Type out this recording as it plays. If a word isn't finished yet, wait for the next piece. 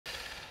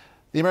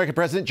The American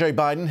President, Joe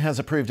Biden, has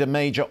approved a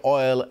major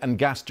oil and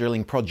gas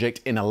drilling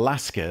project in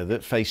Alaska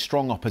that faced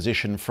strong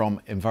opposition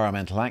from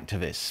environmental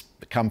activists.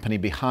 The company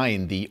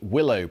behind the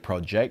Willow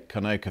project,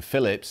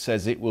 ConocoPhillips,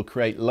 says it will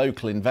create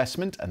local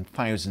investment and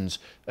thousands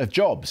of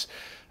jobs.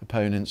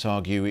 Opponents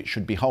argue it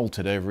should be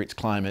halted over its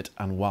climate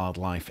and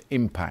wildlife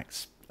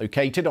impacts.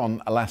 Located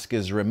on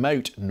Alaska's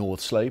remote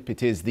North Slope,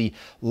 it is the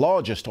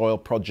largest oil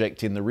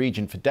project in the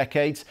region for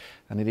decades,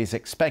 and it is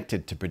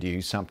expected to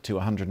produce up to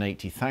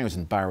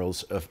 180,000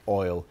 barrels of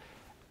oil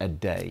a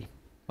day.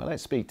 Well,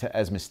 let's speak to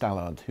Esme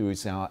Stallard, who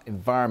is our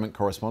environment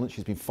correspondent.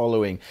 She's been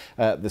following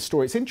the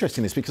story. It's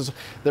interesting this because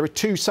there are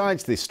two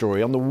sides to this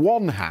story. On the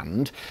one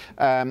hand,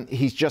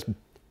 he's just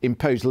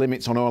imposed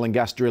limits on oil and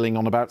gas drilling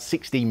on about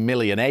 16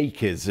 million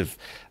acres of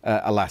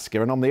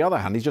Alaska. And on the other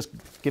hand, he's just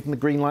given the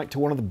green light to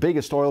one of the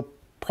biggest oil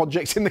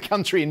projects in the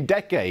country in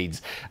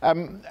decades.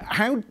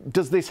 How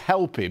does this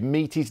help him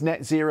meet his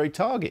net zero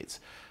targets?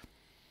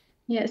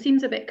 Yeah, it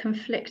seems a bit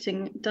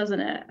conflicting,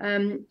 doesn't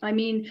it? I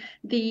mean,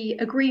 the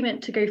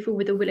agreement to go forward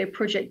with the Willow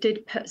project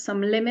did put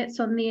some limits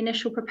on the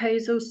initial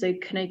proposal. So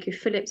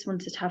ConocoPhillips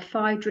wanted to have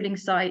 5 drilling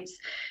sites.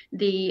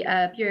 The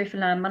Bureau for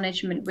Land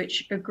Management,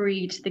 which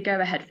agreed the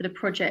go-ahead for the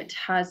project,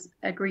 has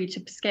agreed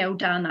to scale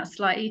down that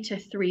slightly to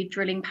 3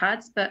 drilling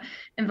pads. But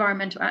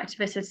environmental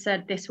activists have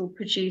said this will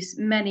produce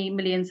many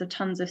millions of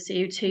tons of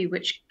CO2,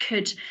 which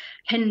could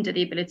hinder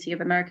the ability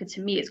of America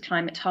to meet its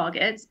climate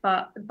targets.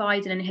 But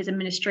Biden and his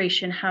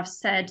administration have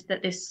said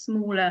that this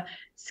smaller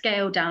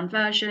scale down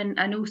version,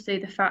 and also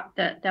the fact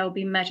that there will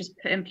be measures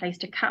put in place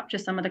to capture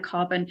some of the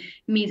carbon,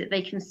 means that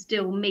they can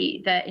still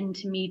meet their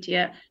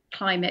intermediate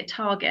climate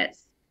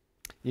targets.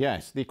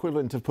 Yes, the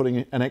equivalent of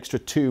putting an extra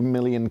 2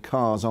 million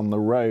cars on the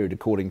road,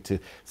 according to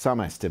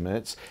some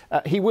estimates.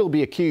 He will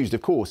be accused,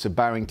 of course, of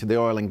bowing to the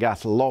oil and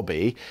gas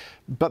lobby,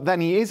 but then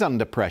he is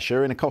under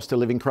pressure in a cost of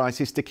living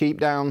crisis to keep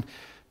down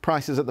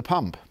prices at the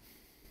pump.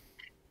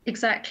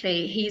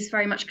 Exactly. He's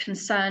very much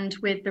concerned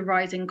with the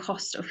rising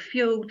cost of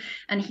fuel,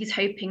 and he's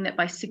hoping that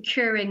by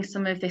securing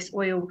some of this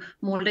oil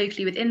more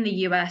locally within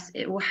the US,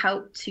 it will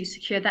help to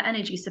secure that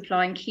energy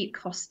supply and keep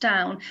costs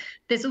down.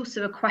 There's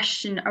also a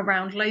question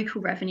around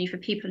local revenue for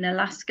people in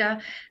Alaska.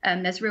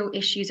 There's real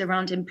issues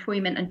around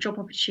employment and job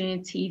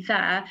opportunity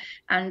there,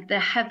 and they're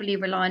heavily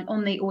reliant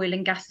on the oil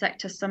and gas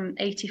sector. Some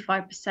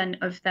 85%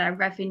 of their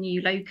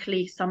revenue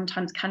locally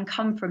sometimes can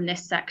come from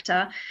this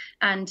sector.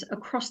 And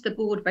across the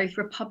board, both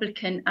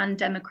Republican and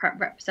Democrat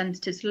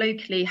representatives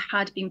locally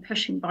had been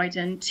pushing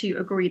Biden to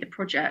agree the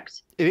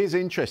project. It is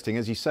interesting,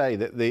 as you say,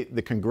 that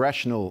the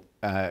congressional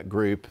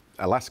group,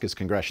 Alaska's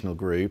congressional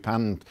group,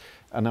 and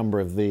a number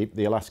of the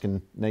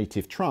Alaskan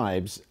native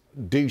tribes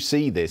do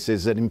see this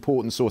as an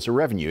important source of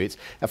revenue.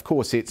 Of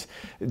course, it's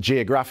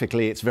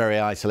geographically, it's very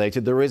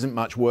isolated. There isn't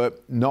much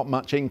work, not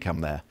much income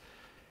there.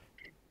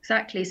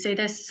 Exactly. So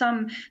there's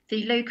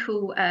the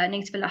local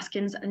Native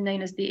Alaskans are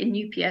known as the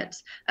Inupiat.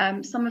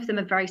 Some of them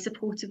are very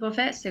supportive of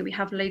it. So we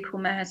have local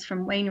mayors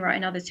from Wainwright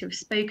and others who have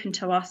spoken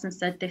to us and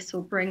said this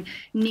will bring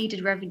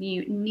needed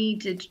revenue,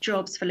 needed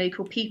jobs for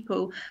local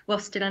people, while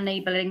still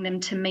enabling them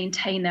to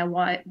maintain their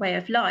way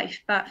of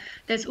life. But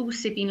there's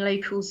also been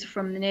locals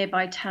from the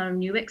nearby town of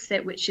New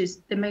Wixit, which is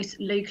the most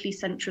locally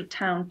central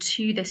town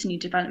to this new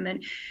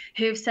development,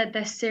 who have said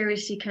they're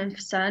seriously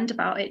concerned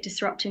about it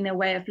disrupting their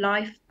way of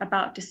life,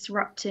 about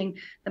disrupting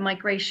the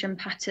migration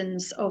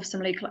patterns of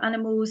some local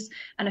animals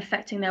and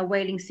affecting their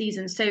whaling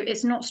season. So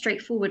it's not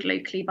straightforward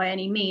locally by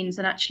any means.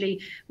 And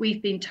actually,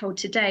 we've been told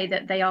today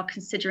that they are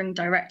considering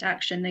direct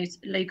action, those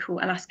local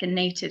Alaskan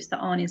natives that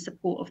aren't in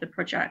support of the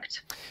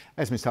project.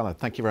 Esme Stallard,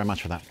 thank you very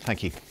much for that.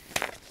 Thank you.